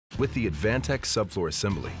With the Advantech subfloor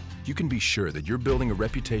assembly, you can be sure that you're building a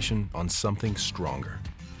reputation on something stronger.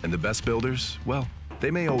 And the best builders, well,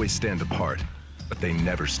 they may always stand apart, but they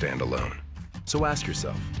never stand alone. So ask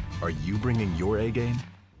yourself, are you bringing your A game?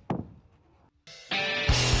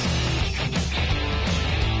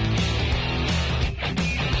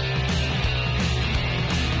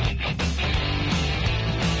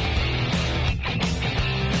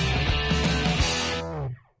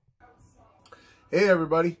 Hey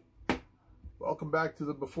everybody, welcome back to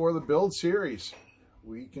the Before the Build series.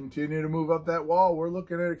 We continue to move up that wall. We're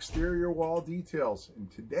looking at exterior wall details,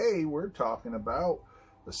 and today we're talking about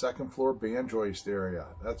the second floor band joist area.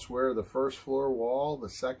 That's where the first floor wall, the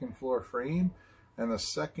second floor frame, and the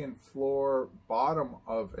second floor bottom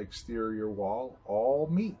of exterior wall all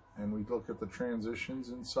meet, and we look at the transitions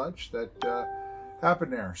and such that happen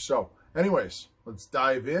there. So anyways, let's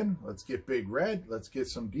dive in, let's get big red, let's get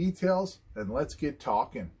some details, and let's get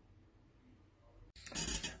talking.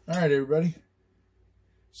 All right, everybody.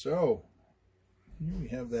 So here we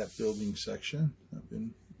have that building section I've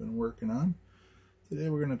been working on. Today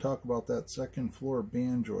we're going to talk about that second floor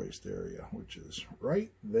band joist area, which is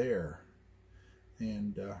right there.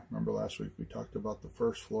 And remember last week we talked about the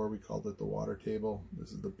first floor, we called it the water table.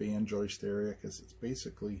 This is the band joist area because it's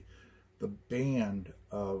basically the band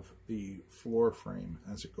of the floor frame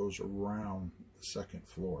as it goes around the second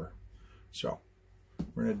floor. So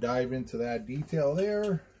we're going to dive into that detail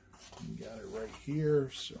there. We got it right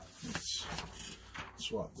here, so let's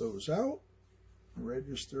swap those out,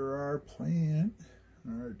 register our plan,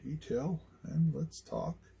 our detail, and let's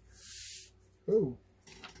talk. Oh,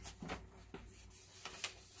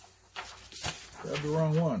 grabbed the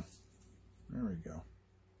wrong one. There we go.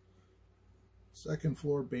 Second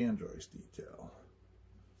floor band joist detail.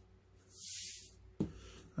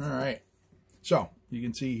 All right, so you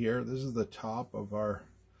can see here, this is the top of our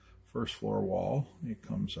first floor wall. It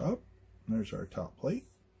comes up, and there's our top plate,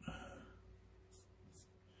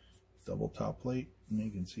 double top plate, and you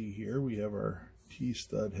can see here we have our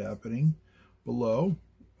T-stud happening below.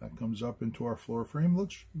 That comes up into our floor frame.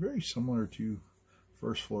 Looks very similar to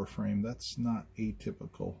first floor frame. That's not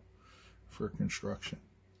atypical for construction.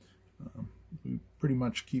 We pretty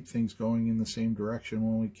much keep things going in the same direction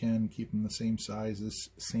when we can, keep them the same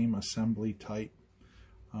sizes, same assembly type.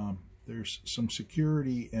 There's some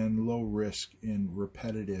security and low risk in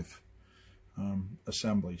repetitive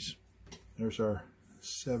assemblies. There's our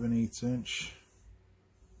 7/8 inch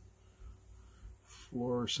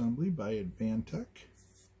floor assembly by Advantech.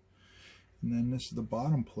 And then this is the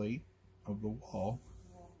bottom plate of the wall.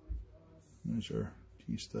 There's our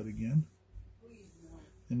T-stud again.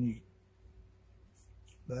 And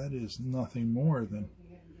that is nothing more than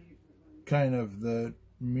kind of the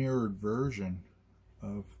mirrored version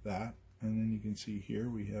of that. And then you can see here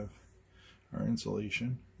we have our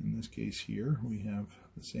insulation. In this case here we have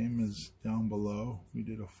the same as down below. We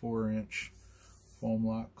did a 4-inch foam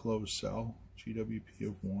lock closed cell, GWP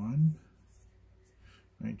of 1.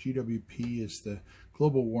 Right, GWP is the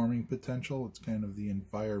global warming potential. It's kind of the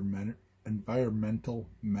environmental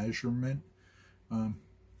measurement,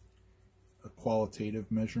 a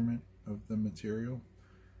qualitative measurement of the material.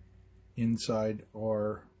 Inside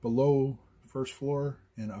or below first floor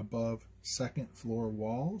and above second floor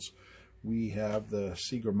walls, we have the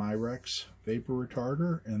Seagram-Irex vapor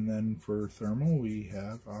retarder, and then for thermal we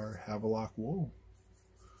have our Havelock wool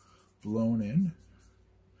blown in.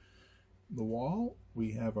 The wall,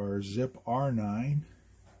 we have our Zip R9,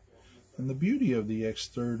 and the beauty of the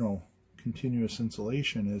external continuous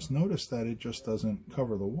insulation is, notice that it just doesn't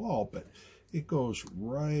cover the wall, but it goes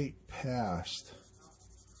right past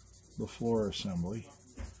the floor assembly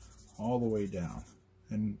all the way down.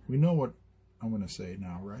 And we know what I'm going to say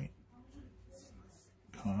now, right?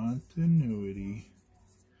 Continuity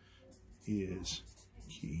is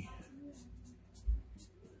key.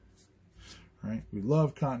 Right? We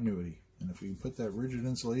love continuity. And if we can put that rigid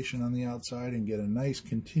insulation on the outside and get a nice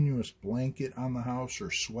continuous blanket on the house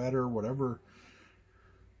or sweater, whatever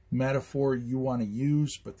metaphor you want to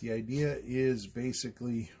use, but the idea is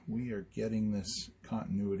basically we are getting this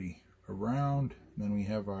continuity around. Then we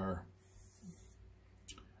have our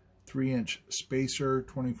 3-inch spacer,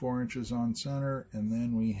 24 inches on center, and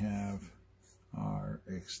then we have our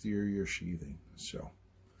exterior sheathing. So,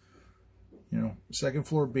 you know, second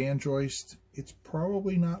floor band joist, it's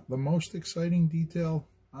probably not the most exciting detail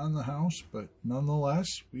on the house, but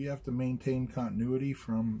nonetheless, we have to maintain continuity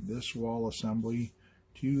from this wall assembly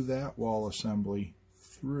to that wall assembly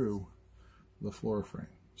through the floor frame.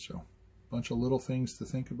 So, a bunch of little things to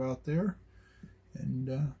think about there,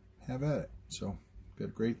 and have at it. So, got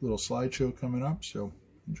a great little slideshow coming up, so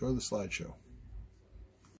enjoy the slideshow.